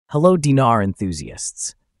Hello, dinar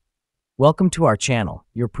enthusiasts. Welcome to our channel,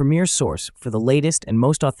 your premier source for the latest and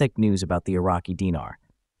most authentic news about the Iraqi dinar.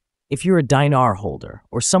 If you're a dinar holder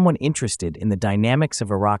or someone interested in the dynamics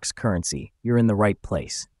of Iraq's currency, you're in the right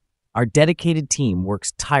place. Our dedicated team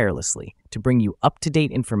works tirelessly to bring you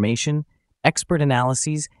up-to-date information, expert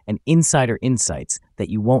analyses, and insider insights that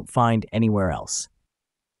you won't find anywhere else.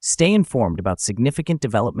 Stay informed about significant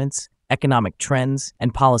developments, economic trends,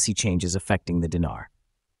 and policy changes affecting the dinar.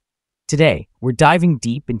 Today, we're diving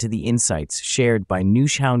deep into the insights shared by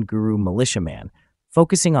newshound guru Militiaman,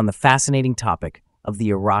 focusing on the fascinating topic of the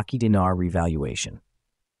Iraqi dinar revaluation.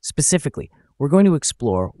 Specifically, we're going to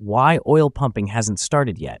explore why oil pumping hasn't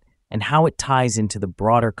started yet and how it ties into the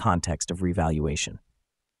broader context of revaluation.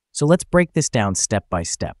 So let's break this down step by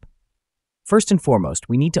step. First and foremost,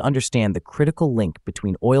 we need to understand the critical link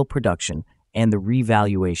between oil production and the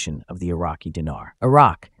revaluation of the Iraqi dinar.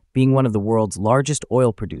 Iraq, being one of the world's largest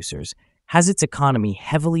oil producers, has its economy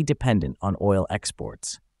heavily dependent on oil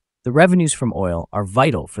exports. The revenues from oil are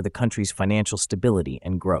vital for the country's financial stability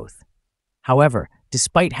and growth. However,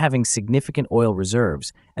 despite having significant oil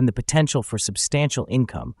reserves and the potential for substantial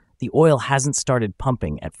income, the oil hasn't started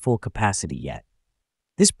pumping at full capacity yet.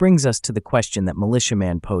 This brings us to the question that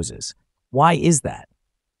Militiaman poses. Why is that?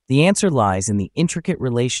 The answer lies in the intricate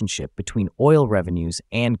relationship between oil revenues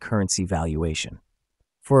and currency valuation.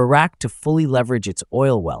 For Iraq to fully leverage its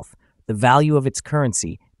oil wealth, the value of its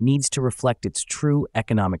currency needs to reflect its true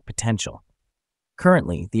economic potential.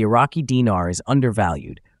 Currently, the Iraqi dinar is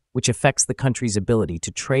undervalued, which affects the country's ability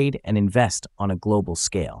to trade and invest on a global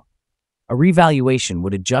scale. A revaluation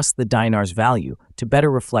would adjust the dinar's value to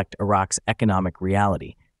better reflect Iraq's economic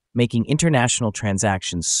reality, making international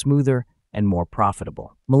transactions smoother and more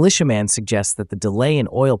profitable. Militiaman suggests that the delay in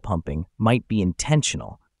oil pumping might be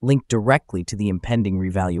intentional, linked directly to the impending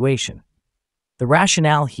revaluation. The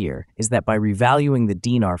rationale here is that by revaluing the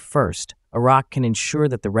dinar first, Iraq can ensure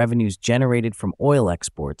that the revenues generated from oil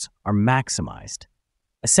exports are maximized.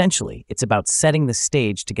 Essentially, it's about setting the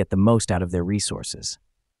stage to get the most out of their resources.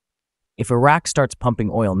 If Iraq starts pumping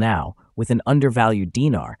oil now, with an undervalued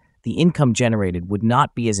dinar, the income generated would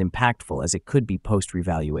not be as impactful as it could be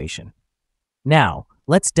post-revaluation. Now,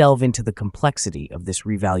 let's delve into the complexity of this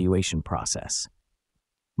revaluation process.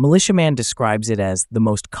 Militiaman describes it as the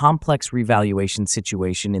most complex revaluation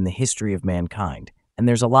situation in the history of mankind, and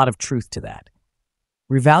there's a lot of truth to that.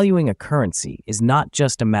 Revaluing a currency is not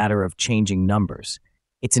just a matter of changing numbers.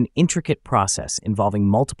 It's an intricate process involving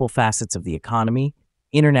multiple facets of the economy,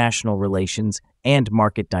 international relations, and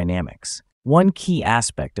market dynamics. One key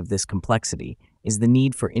aspect of this complexity is the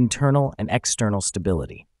need for internal and external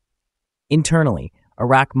stability. Internally,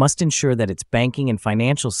 Iraq must ensure that its banking and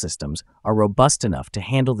financial systems are robust enough to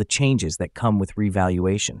handle the changes that come with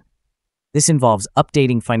revaluation. This involves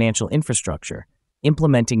updating financial infrastructure,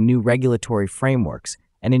 implementing new regulatory frameworks,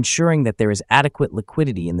 and ensuring that there is adequate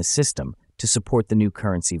liquidity in the system to support the new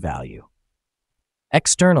currency value.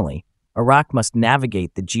 Externally, Iraq must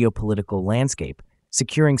navigate the geopolitical landscape,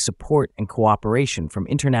 securing support and cooperation from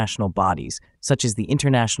international bodies such as the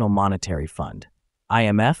International Monetary Fund,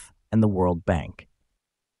 IMF, and the World Bank.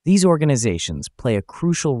 These organizations play a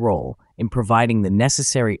crucial role in providing the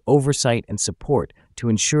necessary oversight and support to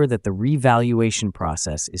ensure that the revaluation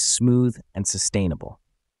process is smooth and sustainable.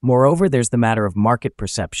 Moreover, there's the matter of market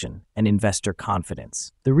perception and investor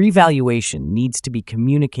confidence. The revaluation needs to be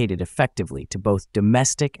communicated effectively to both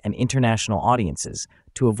domestic and international audiences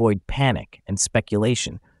to avoid panic and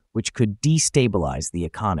speculation, which could destabilize the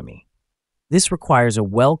economy. This requires a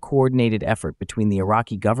well-coordinated effort between the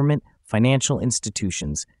Iraqi government, financial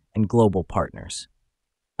institutions, and global partners.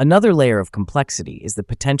 Another layer of complexity is the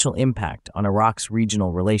potential impact on Iraq's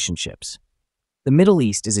regional relationships. The Middle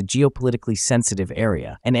East is a geopolitically sensitive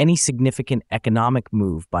area, and any significant economic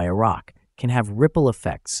move by Iraq can have ripple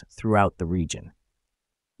effects throughout the region.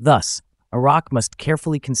 Thus, Iraq must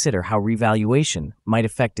carefully consider how revaluation might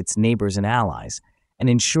affect its neighbors and allies, and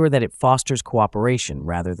ensure that it fosters cooperation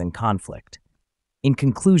rather than conflict. In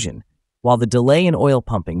conclusion, while the delay in oil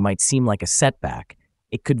pumping might seem like a setback,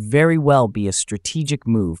 it could very well be a strategic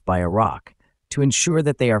move by Iraq to ensure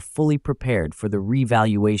that they are fully prepared for the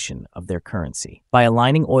revaluation of their currency. By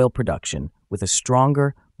aligning oil production with a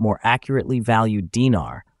stronger, more accurately valued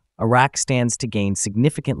dinar, Iraq stands to gain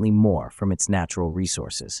significantly more from its natural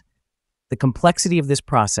resources. The complexity of this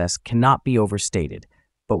process cannot be overstated,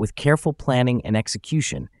 but with careful planning and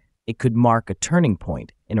execution, it could mark a turning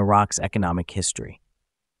point in Iraq's economic history.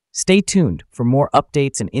 Stay tuned for more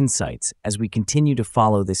updates and insights as we continue to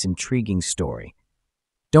follow this intriguing story.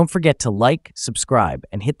 Don't forget to like, subscribe,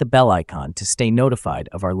 and hit the bell icon to stay notified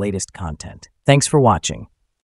of our latest content. Thanks for watching.